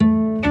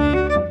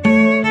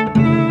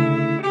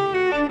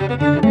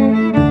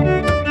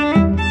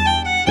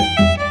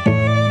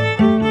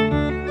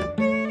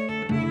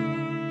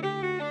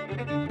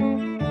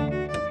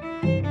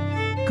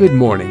Good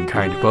morning,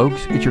 kind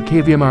folks. It's your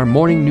KVMR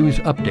Morning News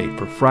Update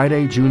for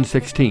Friday, June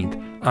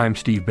 16th. I'm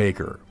Steve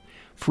Baker.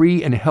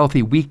 Free and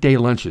healthy weekday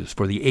lunches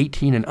for the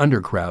 18 and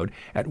under crowd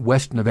at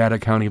West Nevada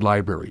County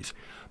Libraries.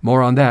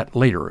 More on that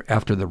later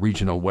after the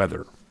regional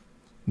weather.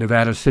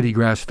 Nevada City,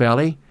 Grass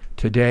Valley.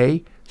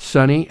 Today,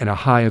 sunny and a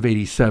high of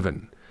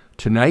 87.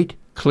 Tonight,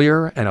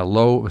 clear and a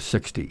low of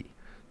 60.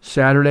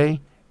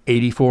 Saturday,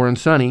 84 and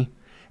sunny.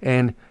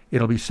 And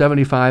it'll be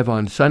 75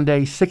 on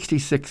Sunday,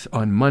 66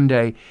 on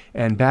Monday,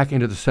 and back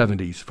into the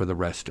 70s for the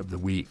rest of the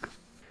week.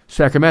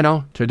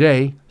 Sacramento,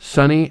 today,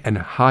 sunny and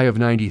high of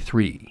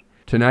 93.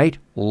 Tonight,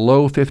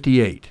 low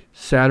 58.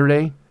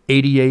 Saturday,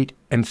 88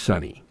 and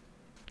sunny.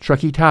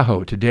 Truckee,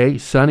 Tahoe, today,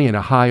 sunny and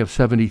a high of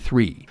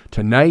 73.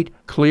 Tonight,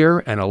 clear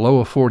and a low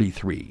of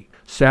 43.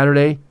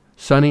 Saturday,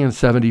 sunny and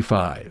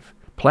 75.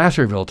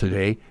 Placerville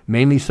today,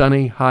 mainly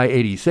sunny, high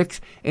 86.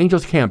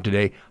 Angels Camp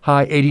today,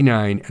 high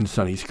 89 and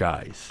sunny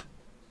skies.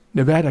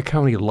 Nevada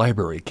County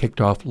Library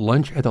kicked off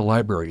Lunch at the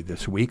Library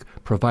this week,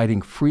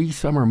 providing free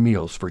summer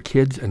meals for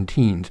kids and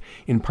teens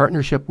in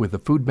partnership with the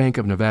Food Bank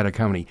of Nevada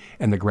County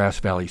and the Grass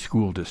Valley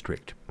School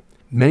District.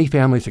 Many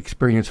families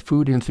experience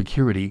food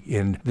insecurity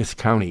in this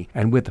county,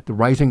 and with the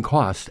rising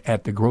costs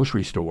at the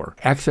grocery store,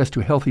 access to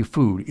healthy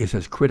food is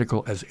as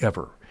critical as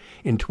ever.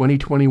 In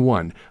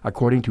 2021,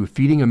 according to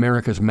Feeding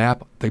America's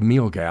map, The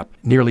Meal Gap,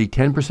 nearly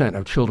 10%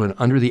 of children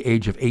under the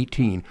age of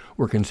 18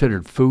 were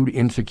considered food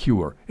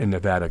insecure in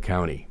Nevada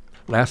County.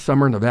 Last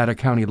summer, Nevada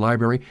County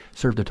Library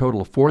served a total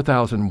of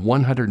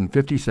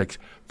 4,156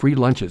 free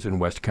lunches in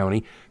West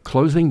County,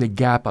 closing the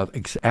gap of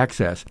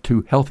access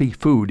to healthy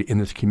food in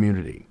this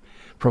community.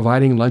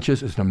 Providing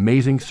lunches is an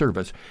amazing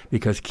service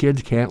because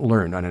kids can't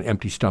learn on an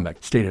empty stomach,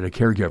 stated a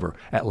caregiver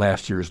at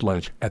last year's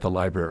lunch at the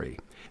library.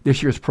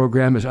 This year's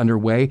program is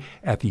underway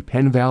at the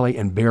Penn Valley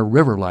and Bear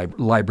River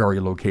Library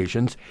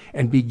locations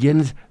and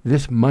begins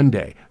this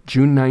Monday,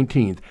 June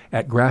 19th,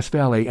 at Grass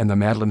Valley and the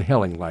Madeline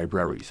Helling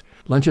libraries.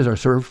 Lunches are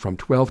served from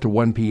 12 to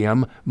 1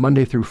 p.m.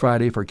 Monday through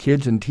Friday for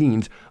kids and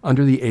teens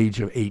under the age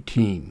of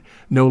 18.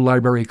 No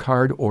library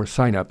card or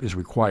sign-up is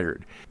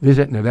required.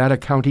 Visit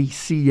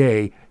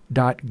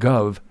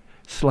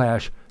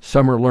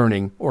nevadacountyca.gov/summer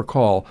learning or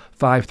call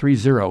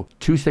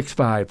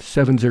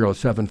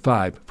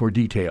 530-265-7075 for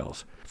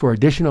details. For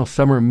additional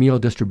summer meal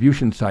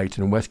distribution sites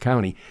in West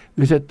County,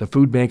 visit the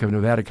Food Bank of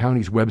Nevada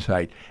County's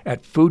website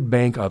at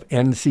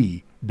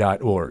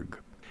foodbankofnc.org.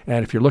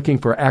 And if you're looking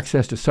for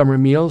access to summer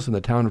meals in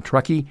the town of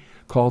Truckee,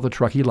 call the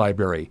Truckee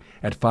Library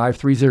at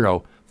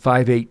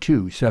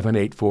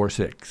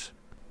 530-582-7846.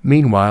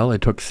 Meanwhile,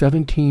 it took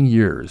 17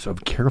 years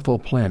of careful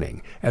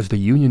planning, as the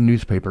Union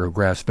newspaper of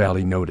Grass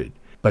Valley noted.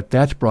 But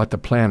that's brought the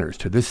planners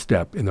to this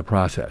step in the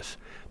process.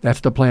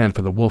 That's the plan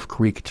for the Wolf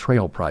Creek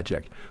Trail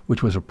Project,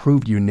 which was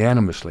approved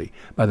unanimously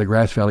by the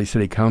Grass Valley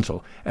City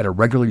Council at a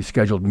regularly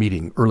scheduled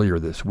meeting earlier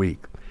this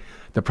week.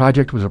 The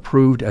project was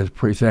approved as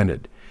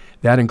presented.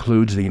 That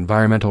includes the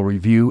environmental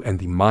review and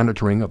the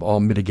monitoring of all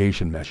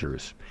mitigation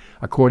measures.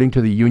 According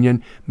to the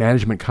union,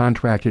 management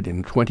contracted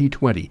in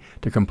 2020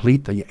 to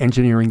complete the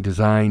engineering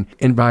design,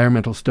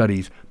 environmental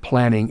studies,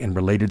 planning, and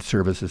related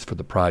services for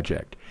the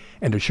project,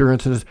 and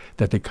assurances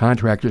that the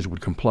contractors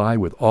would comply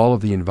with all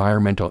of the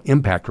environmental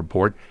impact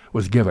report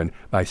was given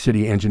by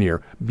city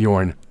engineer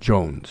Bjorn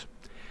Jones.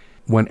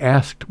 When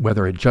asked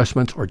whether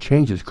adjustments or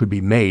changes could be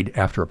made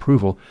after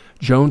approval,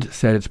 Jones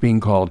said it's being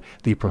called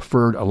the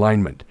preferred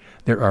alignment.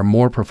 There are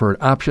more preferred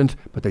options,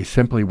 but they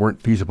simply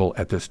weren't feasible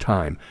at this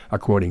time,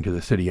 according to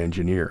the city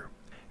engineer.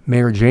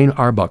 Mayor Jane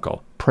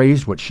Arbuckle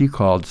praised what she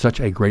called such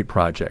a great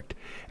project.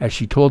 As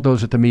she told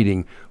those at the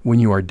meeting, when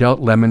you are dealt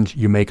lemons,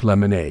 you make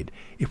lemonade.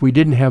 If we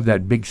didn't have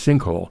that big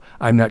sinkhole,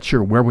 I'm not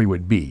sure where we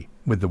would be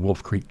with the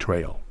Wolf Creek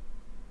Trail.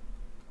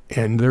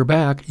 And they're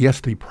back.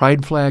 Yes, the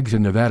pride flags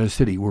in Nevada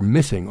City were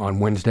missing on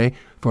Wednesday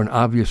for an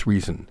obvious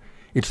reason.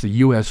 It's the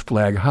U.S.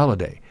 flag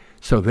holiday.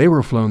 So they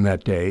were flown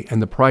that day,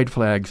 and the pride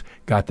flags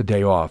got the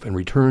day off and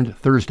returned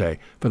Thursday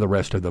for the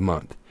rest of the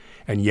month.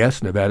 And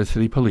yes, Nevada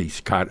City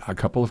Police got a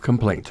couple of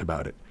complaints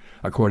about it,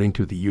 according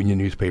to the Union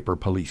newspaper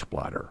Police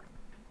Blotter.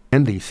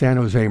 And the San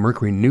Jose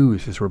Mercury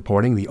News is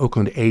reporting the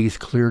Oakland A's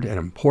cleared an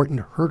important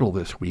hurdle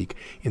this week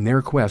in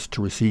their quest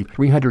to receive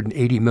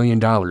 $380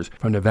 million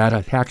from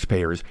Nevada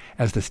taxpayers,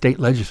 as the state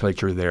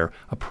legislature there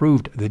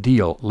approved the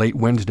deal late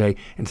Wednesday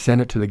and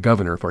sent it to the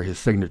governor for his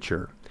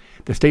signature.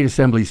 The State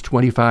Assembly's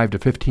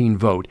 25-15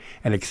 vote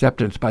and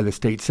acceptance by the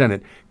State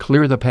Senate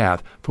clear the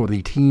path for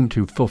the team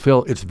to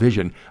fulfill its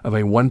vision of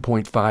a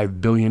 $1.5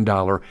 billion,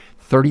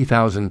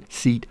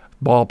 30,000-seat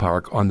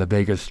ballpark on the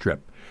Vegas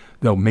Strip,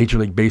 though Major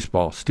League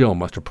Baseball still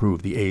must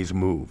approve the A's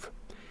move.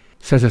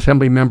 Says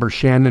Assemblymember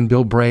Shannon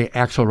Bilbray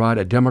Axelrod,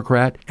 a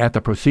Democrat, at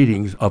the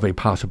proceedings of a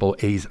possible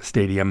A's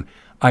stadium,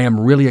 I am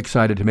really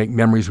excited to make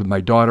memories with my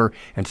daughter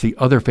and see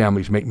other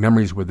families make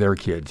memories with their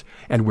kids,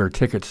 and where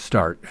tickets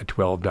start at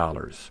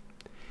 $12.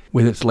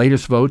 With its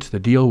latest votes,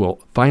 the deal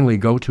will finally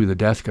go to the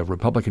desk of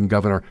Republican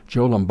Governor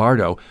Joe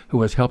Lombardo,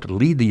 who has helped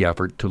lead the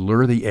effort to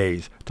lure the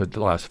A's to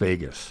Las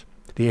Vegas.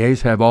 The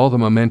A's have all the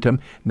momentum,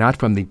 not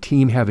from the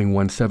team having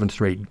won 7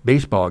 straight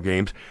baseball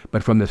games,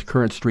 but from this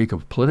current streak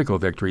of political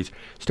victories,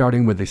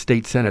 starting with the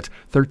state Senate's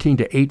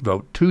 13-8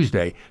 vote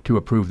Tuesday to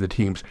approve the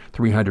team's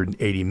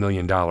 $380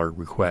 million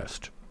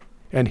request.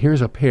 And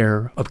here's a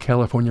pair of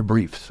California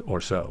briefs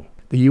or so.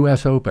 The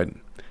U.S.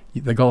 Open.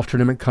 The golf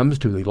tournament comes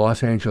to the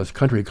Los Angeles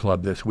Country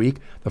Club this week,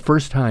 the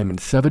first time in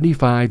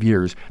 75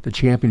 years the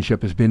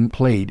championship has been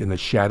played in the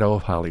shadow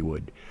of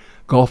Hollywood.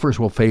 Golfers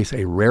will face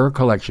a rare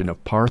collection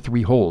of par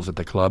 3 holes at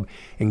the club,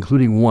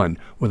 including one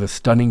with a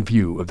stunning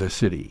view of the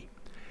city.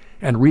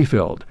 And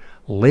refilled,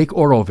 Lake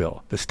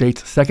Oroville, the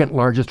state's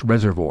second-largest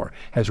reservoir,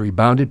 has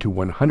rebounded to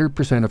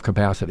 100% of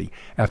capacity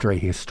after a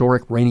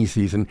historic rainy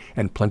season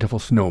and plentiful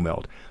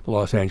snowmelt, the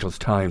Los Angeles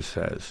Times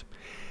says.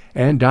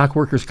 And dock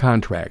workers'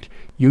 contract.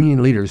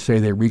 Union leaders say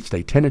they reached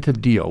a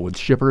tentative deal with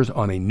shippers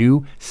on a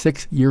new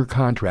 6-year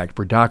contract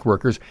for dock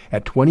workers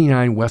at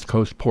 29 West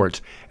Coast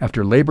ports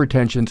after labor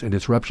tensions and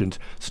disruptions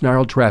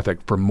snarled traffic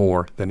for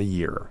more than a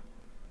year.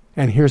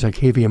 And here's a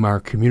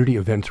KVMR community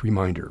events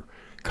reminder.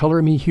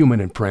 Color Me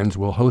Human and Friends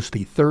will host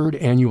the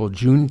 3rd annual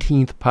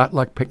Juneteenth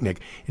potluck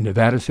picnic in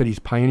Nevada City's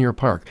Pioneer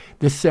Park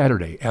this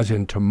Saturday, as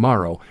in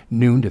tomorrow,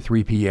 noon to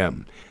 3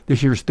 p.m.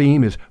 This year's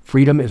theme is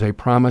Freedom is a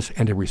Promise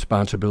and a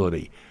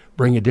Responsibility.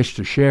 Bring a dish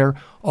to share.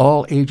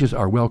 All ages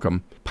are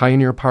welcome.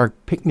 Pioneer Park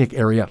picnic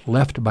area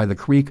left by the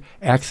creek.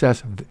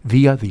 Access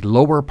via the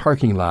lower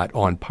parking lot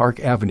on Park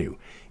Avenue.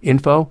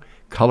 Info,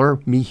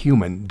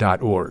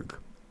 colormehuman.org.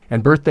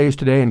 And birthdays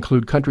today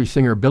include country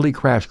singer Billy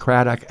Crash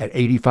Craddock at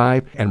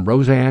 85 and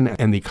Roseanne,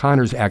 and the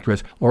Connors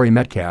actress Laurie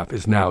Metcalf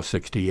is now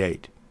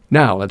 68.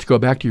 Now let's go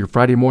back to your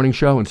Friday morning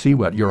show and see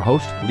what your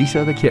host,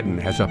 Lisa the Kitten,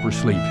 has up her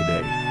sleeve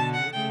today.